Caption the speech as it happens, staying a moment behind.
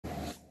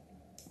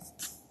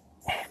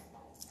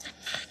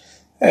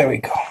There we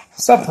go.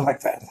 Something like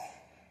that.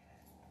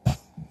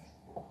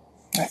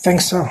 I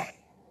think so.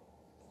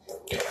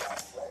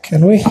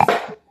 Can we?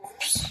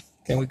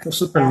 Can we go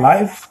super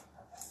live?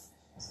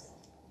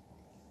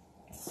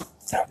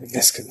 I hope you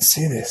guys can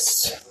see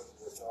this.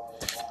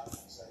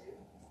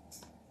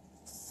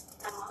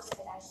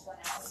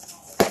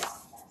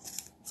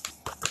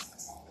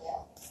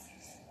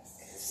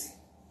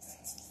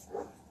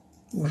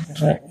 You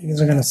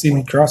guys are going to see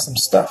me draw some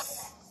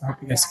stuff. I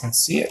hope you guys can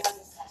see it.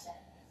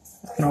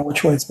 I don't know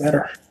which way is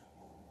better.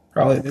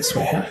 Probably this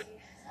way, huh?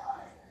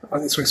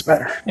 Probably this way's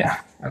better.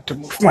 Yeah, I have to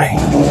move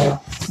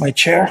my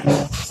chair.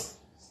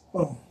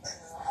 Oh,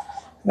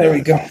 there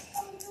we go.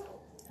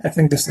 I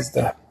think this is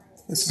the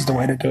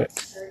way to do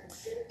it.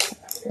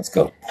 Let's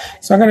go.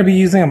 So I'm going to be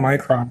using a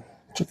micron.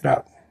 Check it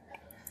out.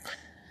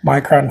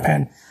 Micron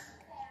pen.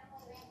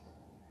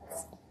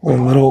 With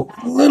a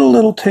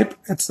little tip.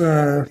 It's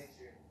a,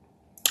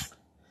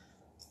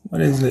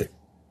 what is it?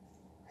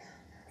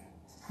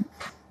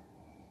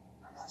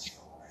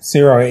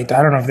 0.8.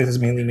 I don't know if this is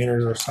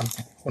millimeters or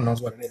something. Who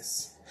knows what it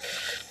is.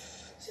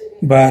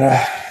 But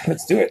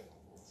let's do it.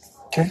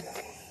 Okay.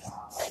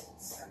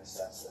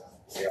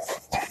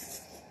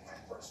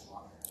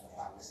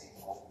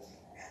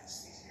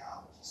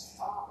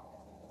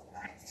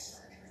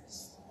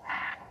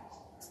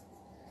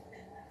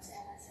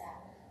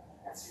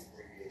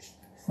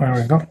 There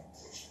we go.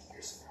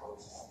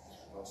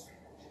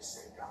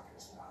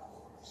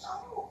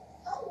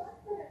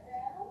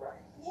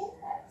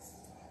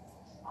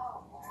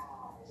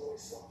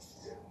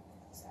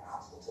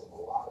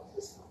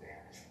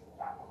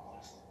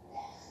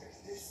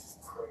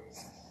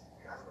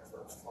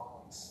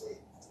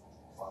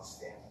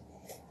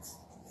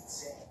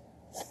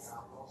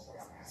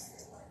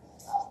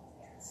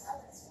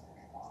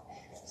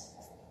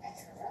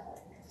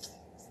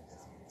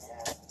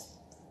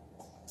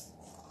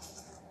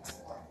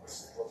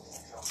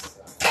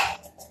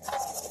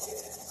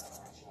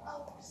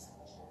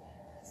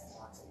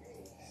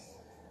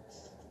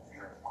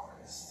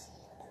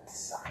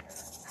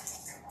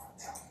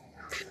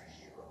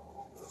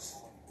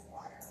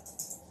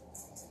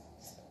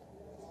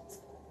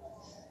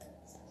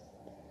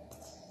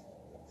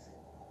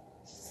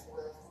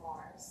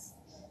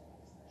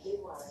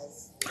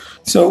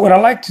 So what I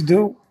like to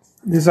do,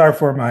 these are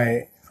for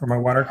my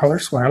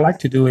watercolors. What I like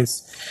to do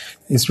is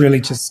really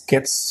just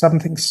get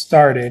something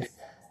started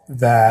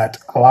that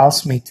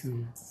allows me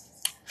to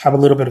have a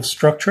little bit of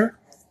structure,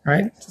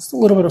 right? Just a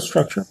little bit of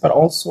structure, but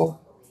also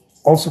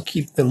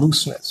keep the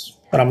looseness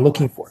that I'm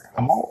looking for.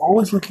 I'm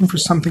always looking for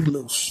something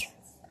loose,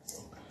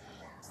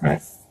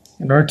 right?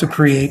 In order to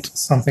create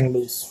something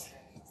loose,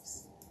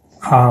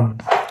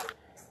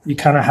 you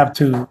kind of have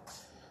to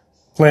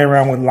play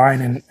around with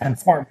line and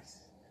form.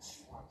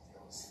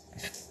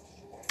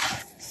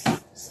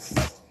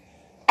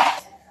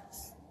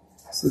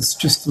 So it's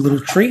just a little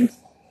tree.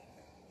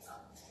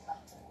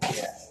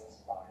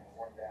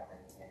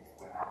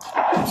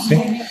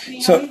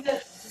 See?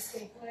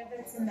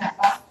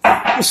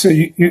 So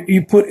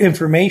you put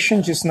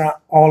information, just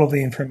not all of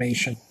the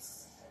information.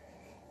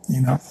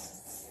 You know,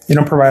 you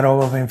don't provide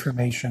all of the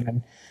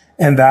information,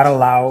 and that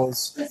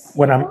allows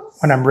when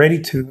I'm ready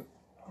to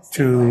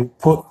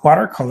put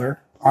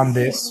watercolor on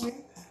this.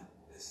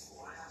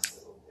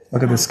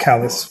 Look at this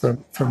callus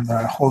from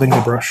holding the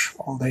brush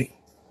all day.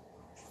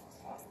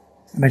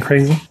 Isn't that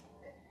crazy?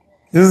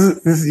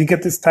 This is you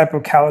get this type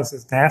of callus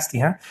is nasty,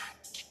 huh?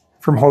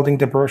 From holding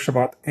the brush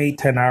about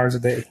 8-10 hours a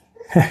day.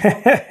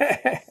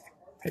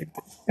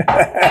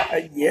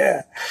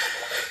 Yeah.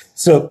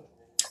 So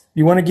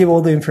you want to give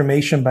all the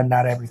information, but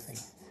not everything.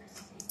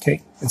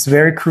 Okay, it's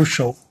very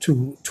crucial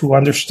to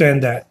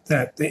understand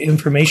that the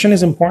information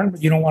is important,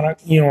 but you don't want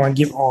to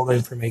give all the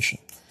information.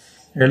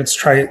 Here, let's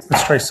try it.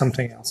 Let's try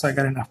something else. I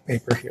got enough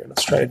paper here.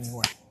 Let's try a new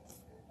one.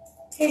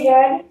 Hey,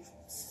 Dad.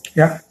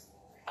 Yeah.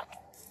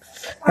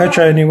 I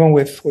try a new one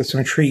with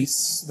some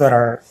trees that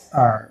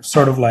are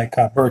sort of like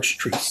birch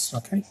trees.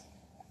 Okay.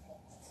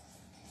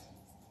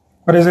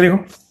 What is it,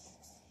 Hugo?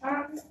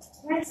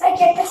 Once I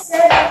get this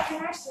set up,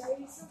 can I show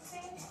you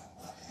something?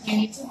 You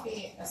need to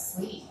be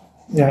asleep.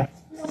 Yeah.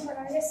 No, but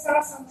I just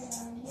saw something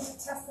and I need to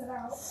test it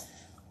out.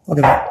 Look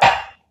at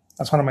that.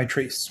 That's one of my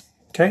trees.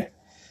 Okay.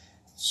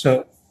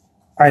 So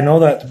I know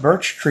that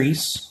birch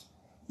trees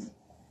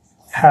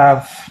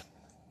have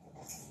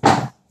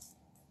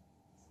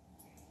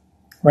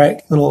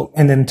little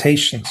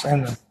indentations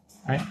in them,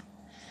 right?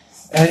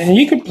 And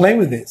you can play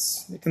with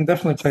this. You can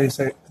definitely play with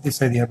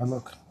this idea. But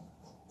look.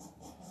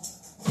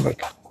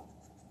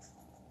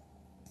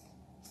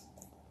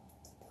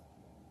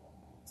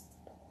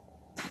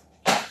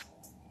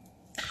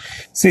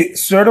 See,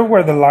 sort of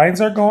where the lines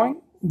are going.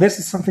 This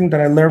is something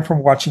that I learned from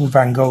watching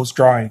Van Gogh's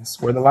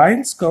drawings. Where the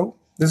lines go.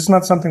 This is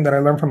not something that I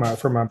learned from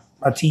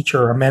a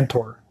teacher or a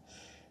mentor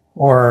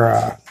or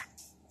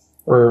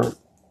a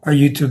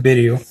YouTube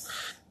video.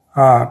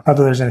 Not that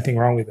there's anything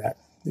wrong with that.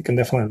 You can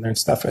definitely learn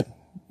stuff in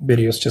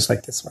videos just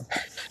like this one.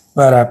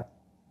 But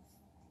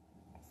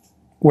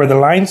where the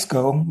lines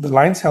go, the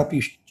lines help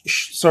you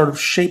sort of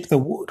shape the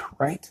wood,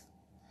 right?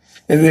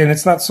 And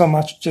it's not so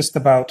much just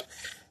about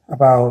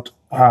Peter,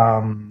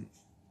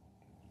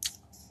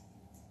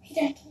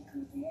 can you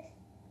come over here?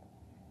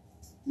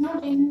 No,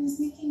 Dana's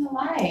making a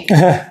light.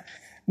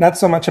 not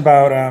so much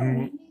about You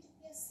need to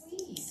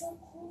be asleep. So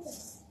cool.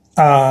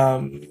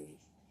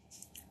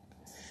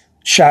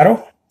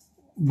 shadow,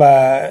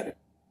 but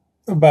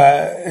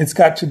it's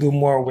got to do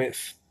more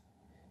with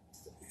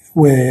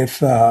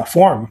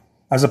form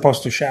as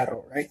opposed to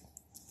shadow, right?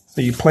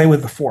 So you play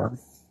with the form,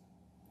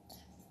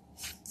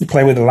 you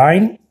play with the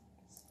line,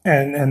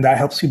 and that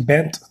helps you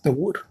bend the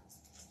wood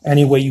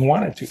any way you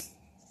want it to.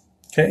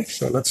 Okay,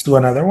 so let's do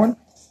another one.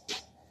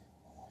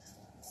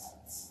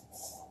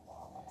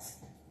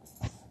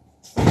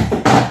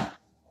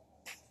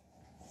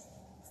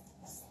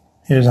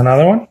 Here's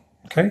another one.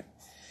 Okay,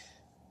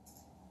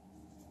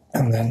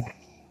 and then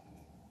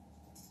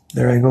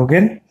there I go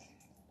again.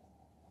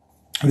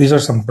 These are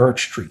some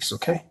birch trees.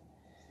 Okay,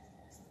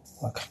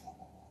 look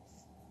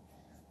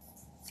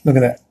at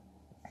that.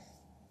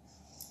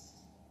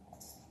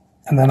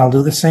 And then I'll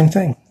do the same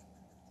thing.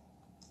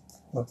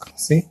 Look,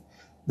 see?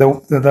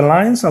 The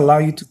lines allow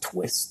you to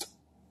twist.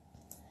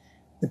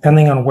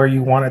 Depending on where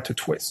you want it to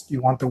twist. You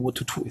want the wood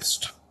to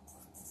twist.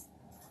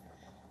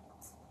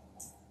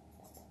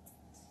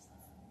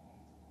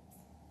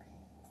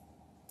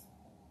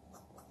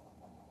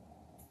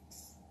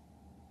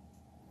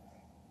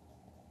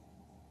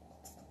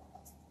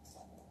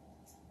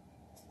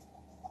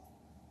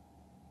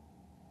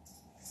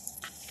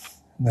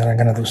 And then I'm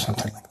going to do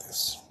something like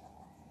this.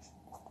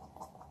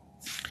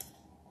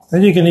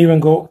 Then you can even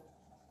go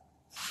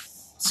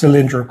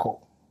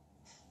cylindrical,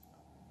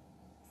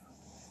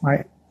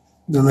 right?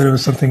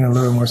 Something a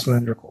little more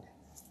cylindrical.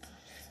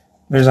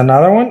 There's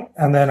another one,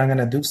 and then I'm going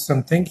to do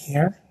something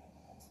here.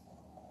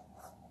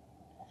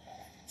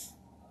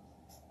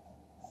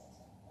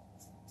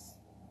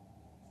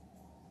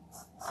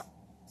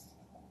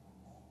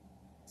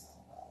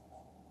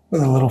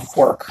 With a little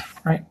fork,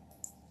 right?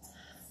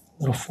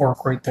 Little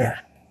fork right there.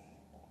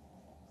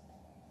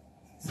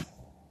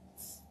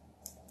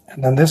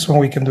 And then this one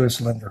we can do is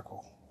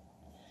cylindrical.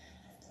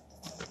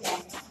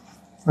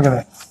 Look at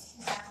that.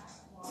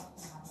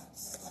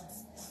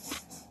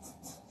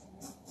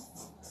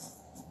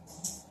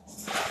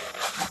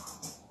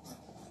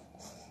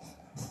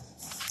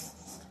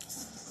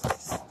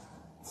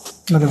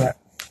 Look at that.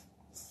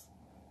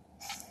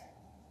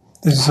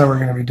 This is how we're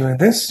going to be doing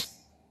this.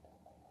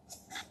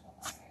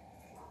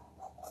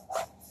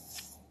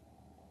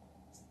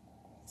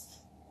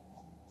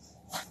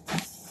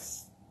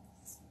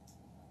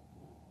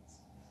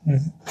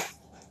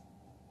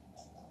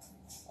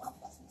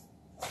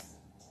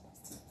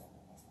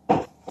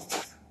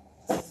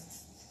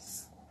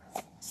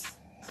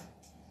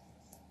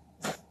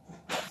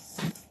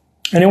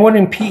 And it won't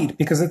impede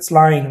because it's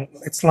line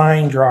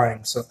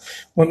drawing. So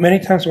many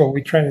times what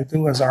we try to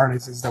do as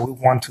artists is that we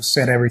want to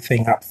set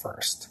everything up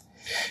first.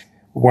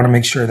 We want to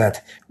make sure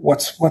that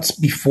what's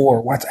before,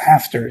 what's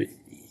after.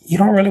 You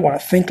don't really want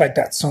to think like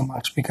that so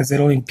much because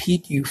it'll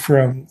impede you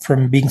from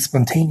being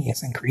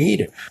spontaneous and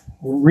creative.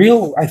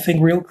 I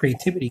think real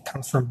creativity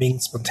comes from being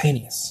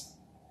spontaneous.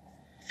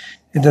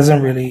 It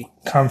doesn't really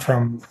come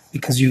from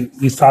because you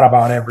thought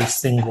about every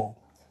single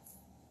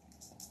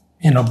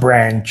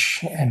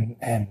branch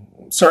and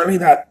certainly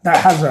that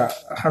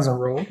has a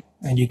role,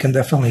 and you can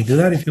definitely do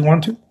that if you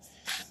want to,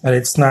 but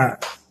it's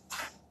not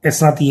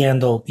the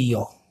end all be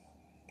all.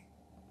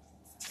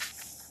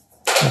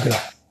 Okay.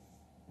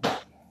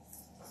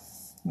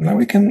 Now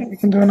we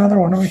can do another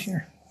one over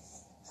here.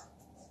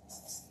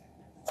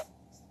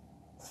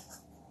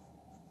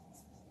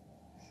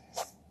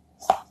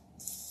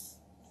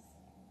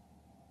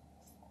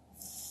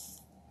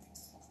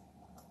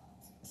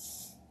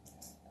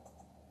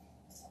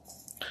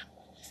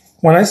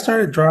 When I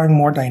started drawing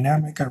more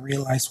dynamic, I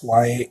realized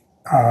why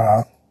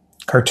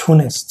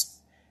cartoonists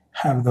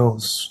have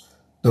those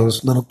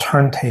little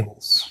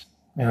turntables.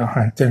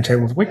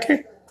 Turntables,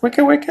 wicked.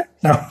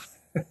 No,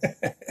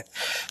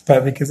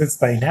 but because it's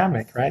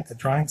dynamic, right? The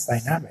drawing's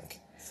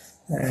dynamic,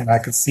 and I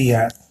could see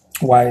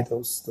why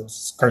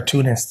those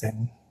cartoonists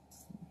and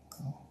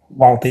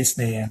Walt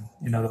Disney and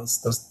those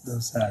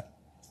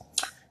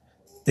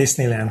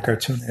Disneyland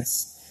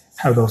cartoonists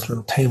have those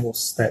little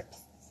tables that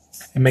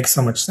it makes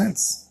so much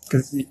sense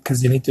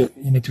because you need to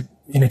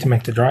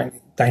make the drawing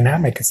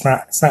dynamic. It's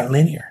not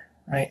linear,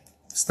 right?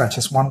 It's not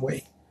just one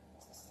way.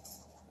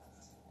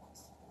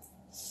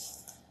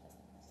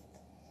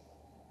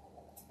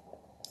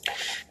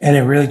 And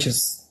it really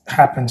just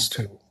happens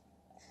to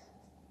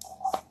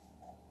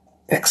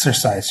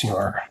exercise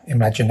your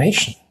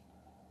imagination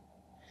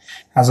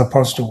as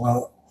opposed to,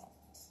 well,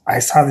 I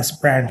saw this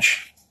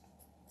branch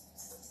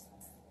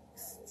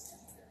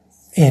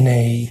in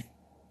a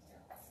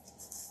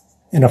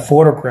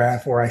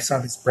photograph, or I saw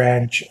this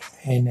branch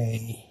in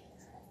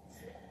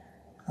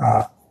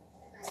I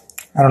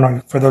don't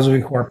know, for those of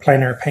you who are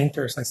plein air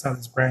painters, I saw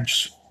this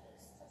branch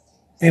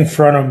in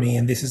front of me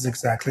and this is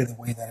exactly the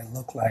way that it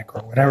looked like,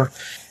 or whatever.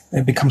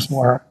 It becomes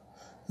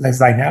less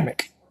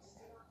dynamic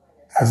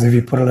as if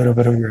you put a little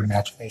bit of your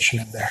imagination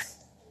in there,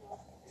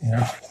 you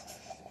know.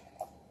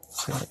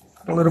 So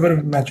put a little bit of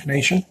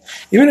imagination,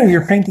 even if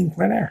you're painting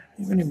plein air,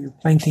 even if you're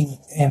painting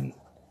in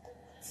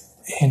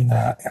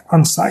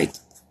on site.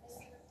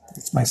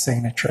 It's my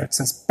signature. It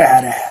says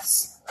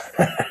badass.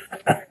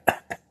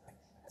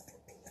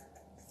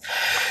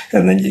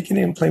 And then you can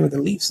even play with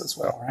the leaves as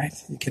well, right?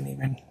 You can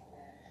even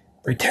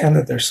pretend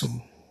that there's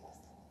some.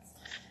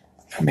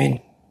 I mean,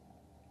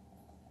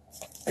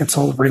 it's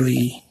all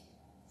really.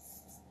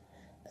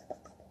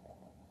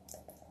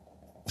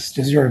 It's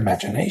just your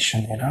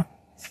imagination, you know.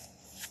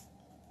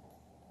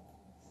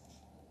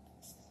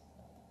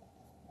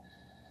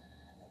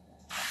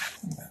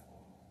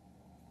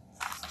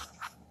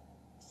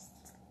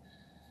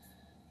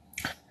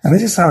 And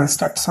this is how I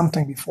start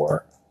something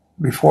before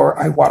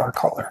I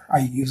watercolor. I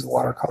use the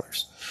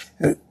watercolors.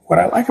 What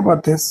I like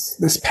about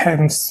this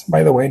pens,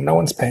 by the way, no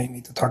one's paying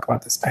me to talk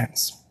about this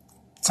pens.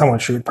 Someone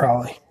should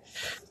probably.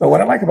 But what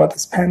I like about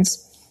this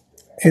pens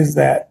is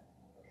that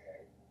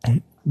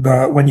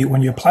when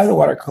you apply the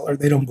watercolor,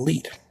 they don't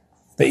bleed.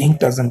 The ink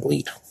doesn't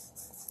bleed.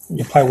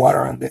 You apply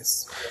water on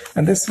this,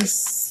 and this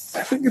is,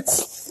 I think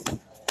it's,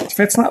 if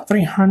it's not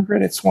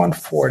 300, it's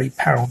 140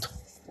 pound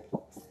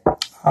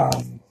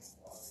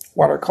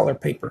watercolor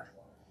paper.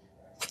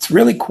 It's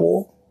really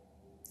cool.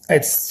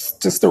 It's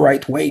just the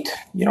right weight.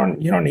 You don't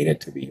need it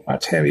to be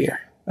much heavier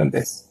than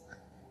this.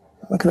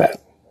 Look at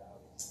that.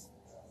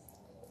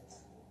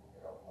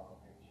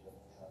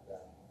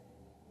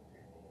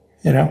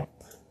 You know,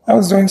 I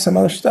was doing some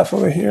other stuff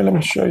over here. Let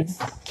me show you.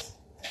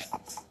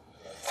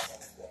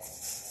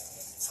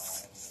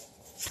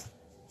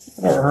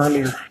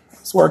 Earlier, I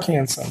was working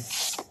on some,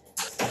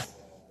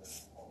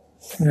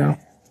 you know,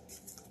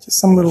 just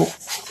some little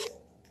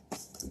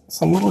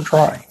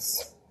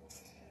drawings.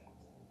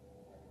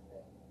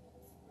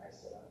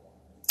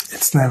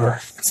 It's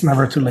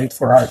never too late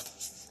for art.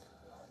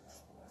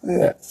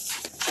 Yeah.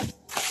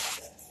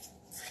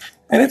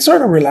 And it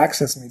sort of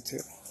relaxes me too.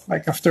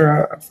 Like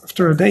after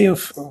a day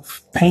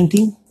of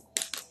painting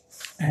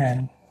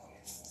and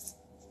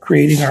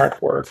creating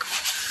artwork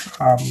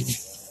on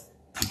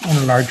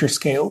a larger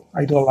scale,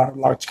 I do a lot of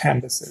large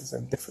canvases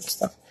and different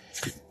stuff.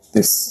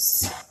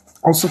 This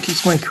also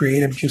keeps my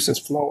creative juices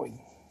flowing.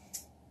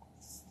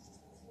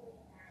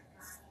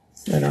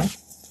 You know,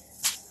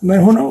 and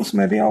then who knows?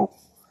 Maybe I'll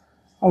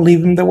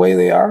leave them the way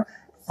they are,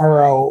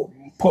 or I'll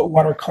put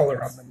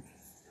watercolor on them.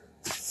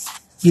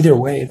 Either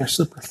way, they're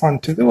super fun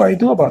to do. I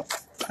do about,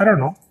 I don't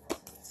know,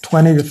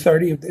 20 to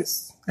 30 of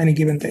this any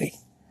given day,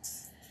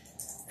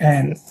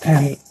 and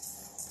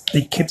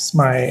it keeps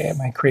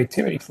my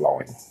creativity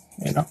flowing.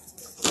 You know,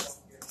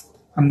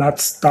 I'm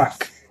not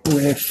stuck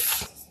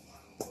with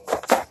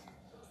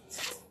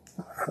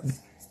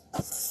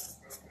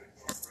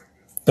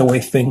the way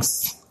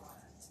things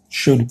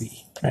should be.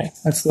 Right?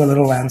 Let's do a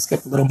little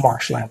landscape, a little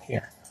marshland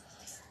here.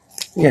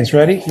 You guys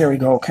ready? Here we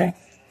go. Okay.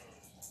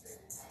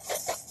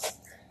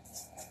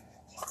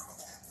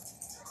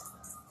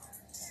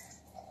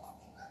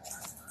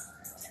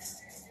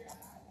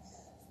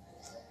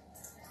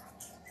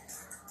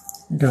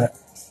 Look at that.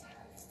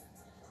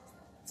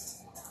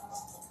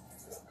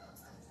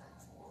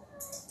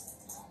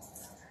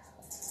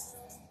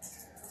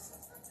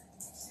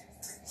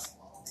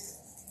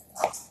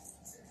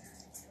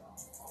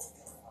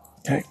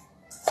 Okay.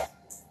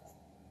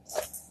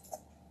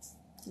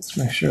 Let's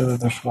make sure that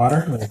there's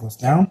water when it goes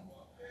down.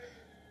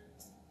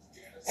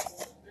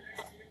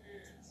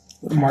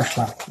 Little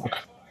marshland. Look.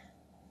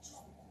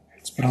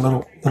 Let's put a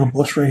little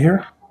bush right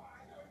here.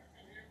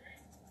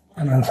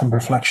 And then some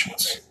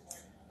reflections.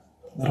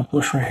 Little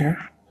bush right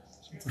here.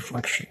 Some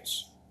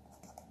reflections.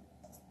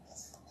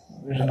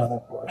 There's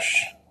another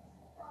bush.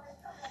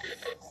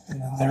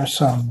 And then there's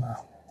some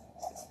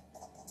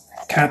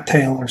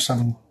cattail or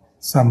some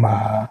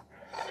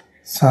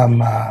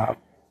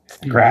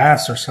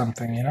grass or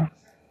something, you know.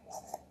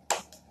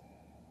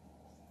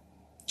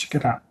 Check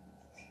it out.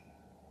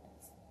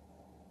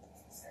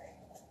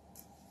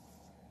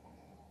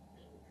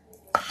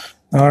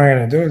 Now what I'm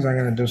gonna do is I'm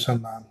gonna do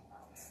some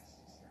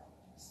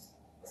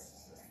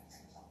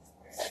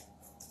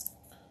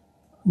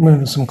I'm gonna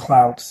do some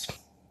clouds.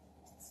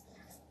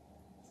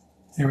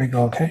 Here we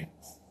go, okay?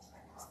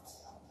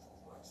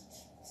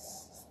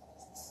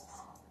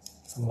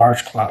 Some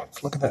large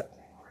clouds. Look at that.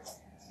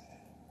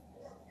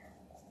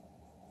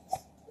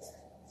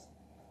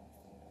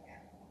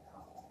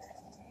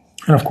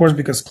 And of course,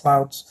 because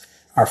clouds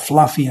are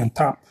fluffy on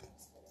top,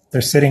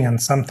 they're sitting on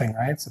something,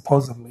 right?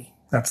 Supposedly.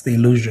 That's the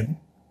illusion.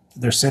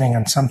 They're sitting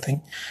on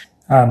something.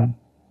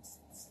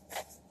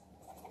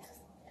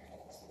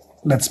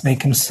 Let's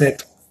make them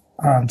sit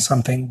on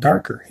something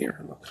darker here.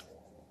 Look,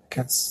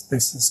 because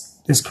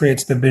this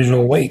creates the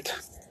visual weight,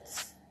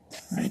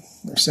 right?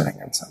 They're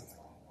sitting on something.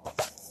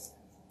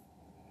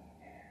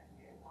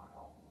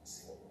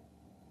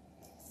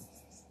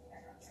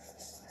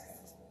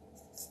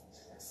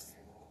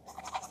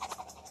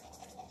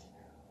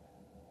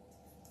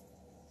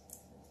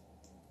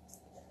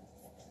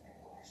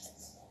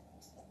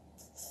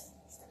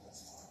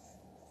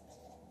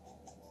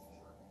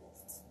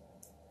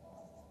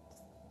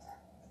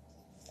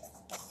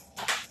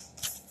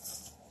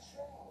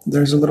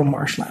 there's a little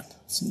marshland.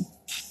 See?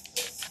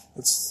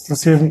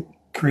 Let's even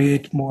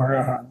create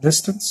more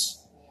distance.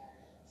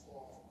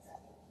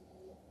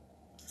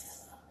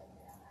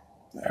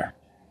 There.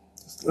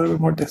 Just a little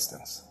bit more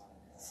distance.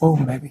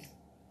 Boom, baby.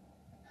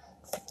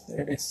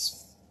 There it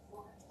is.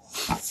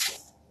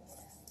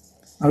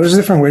 Now, there's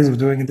different ways of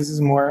doing it. This is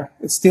more,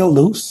 it's still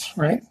loose,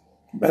 right?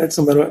 But it's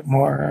a little bit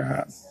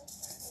more,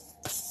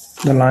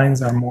 the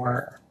lines are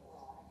more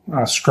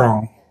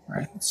strong,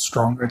 right? It's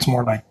stronger. It's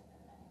more like,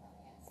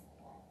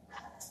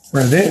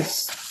 where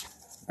this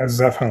is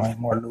definitely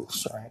more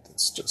loose, right?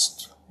 It's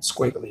just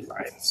squiggly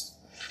lines.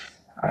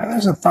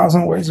 There's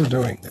 1,000 ways of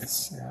doing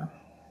this, yeah.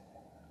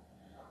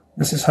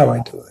 This is how I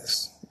do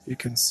this. You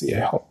can see, I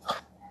hope.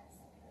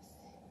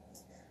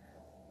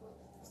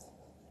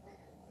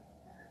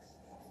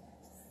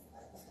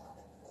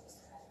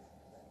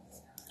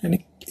 And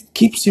it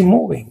keeps you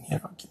moving, you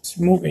know, it keeps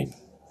you moving.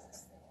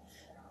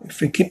 If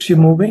it keeps you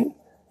moving,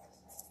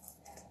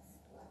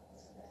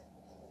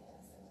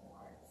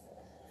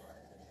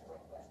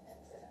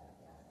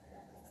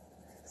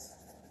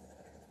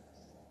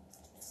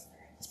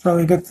 it's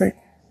probably a good thing.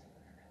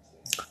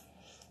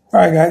 All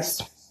right,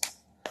 guys.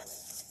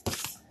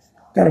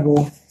 Gotta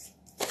go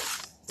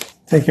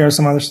take care of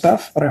some other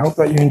stuff, but I hope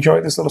that you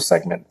enjoyed this little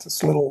segment,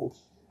 this little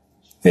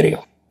video.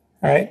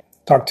 All right,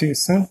 talk to you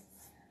soon.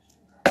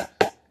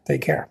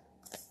 Take care.